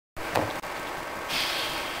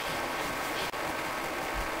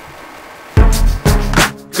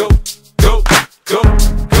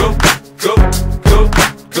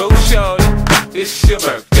it's your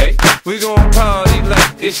birthday. We gon' party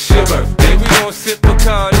like it's your birthday. We gon' sip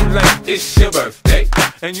Bacardi like it's your birthday.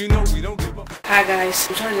 And you know we don't give up. Hi guys,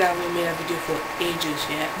 I'm sorry that I haven't made a video for ages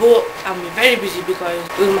yet, but I'm very busy because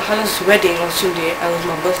it was my cousin's wedding on Sunday and it was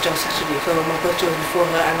my birthday on Saturday. So my birthday was before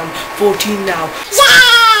her and I'm 14 now.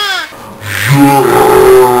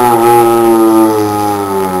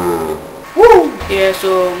 Yeah,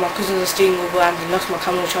 so my cousins are staying over and they lost my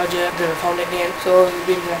camera charger, then I found it again. So it's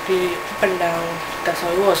been like really up and down. That's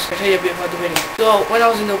how it was. I'll tell you a bit about the wedding. So when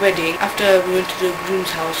I was in the wedding, after we went to the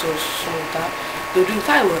groom's house or something like that, they were doing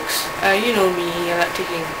fireworks. You know me, I like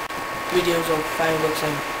taking videos of fireworks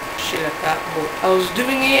and shit like that. But I was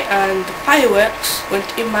doing it and the fireworks went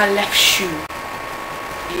in my left shoe.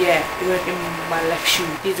 Yeah, it went in my left shoe.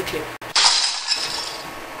 Here's the clip.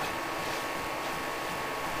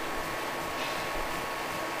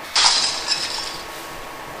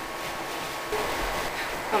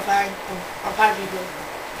 I'm fine. I'm fine, people.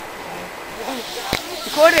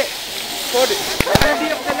 Record it. Record it.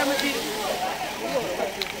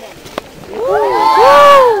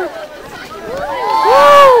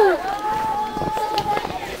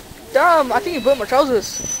 Damn, I think you burnt my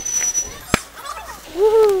trousers.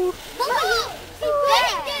 Woohoo!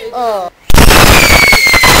 Oh!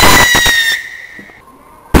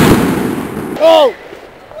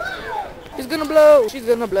 He's gonna blow. She's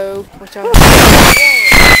gonna blow. Watch out.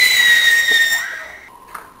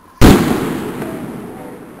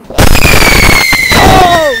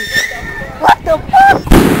 What the fuck?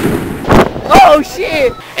 Oh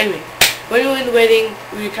shit! Anyway, when we were in the wedding,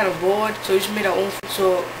 we were kind of bored, so we just made our own food.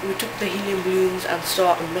 So we took the helium balloons and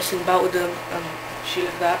started messing about with them and shit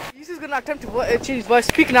like that. This is gonna attempt to change his voice.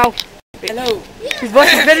 Speak now. Hello. His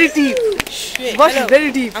voice is very deep. Shit. His voice is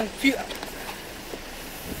very deep.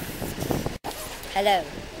 Hello.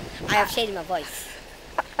 I have changed my voice.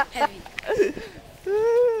 Heavy.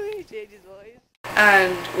 He changed his voice.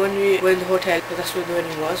 And when we were in the hotel, because that's where the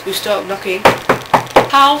wedding was, we started knocking.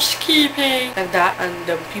 Housekeeping! Like that, and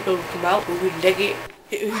people would come out, we would leg it.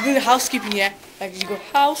 We're doing the housekeeping, yeah? Like you go,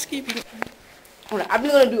 housekeeping. Alright, I'm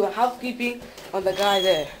gonna do a housekeeping on the guy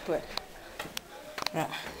there. Wait. Right.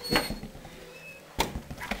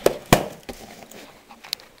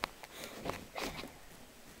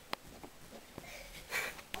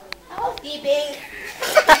 Housekeeping!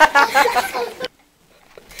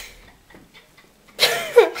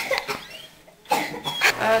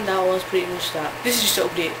 And that was pretty much that. This is just an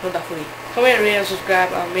update, not that funny. Comment, rate and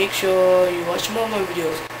subscribe and make sure you watch more of my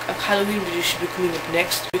videos. A Halloween video should be coming up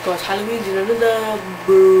next because Halloween's in another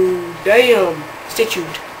damn. Stay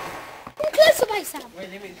tuned.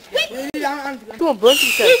 Come on, burn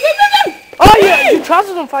yourself. Oh yeah, your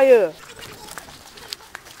trousers on fire.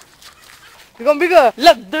 Become bigger.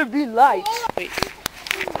 Let there be light. Wait.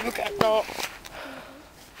 Look at that.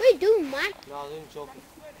 What are you doing, man? No, they're joking.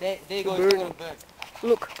 They go to burn.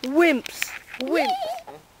 Look, wimps. Wimps.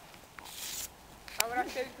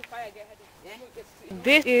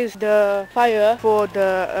 This is the fire for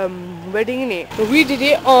the wedding, innit? So we did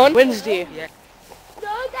it on Wednesday. Yeah.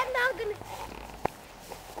 No, that's not gonna.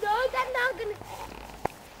 No, that's not gonna.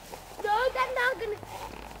 No, that's not gonna.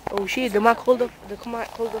 Oh shit, the man called the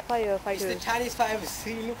firefighters. It's the Chinese fire ever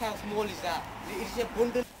seen. Look how small is that. It's a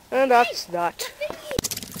bundle. And that's that.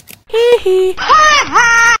 Hee hee.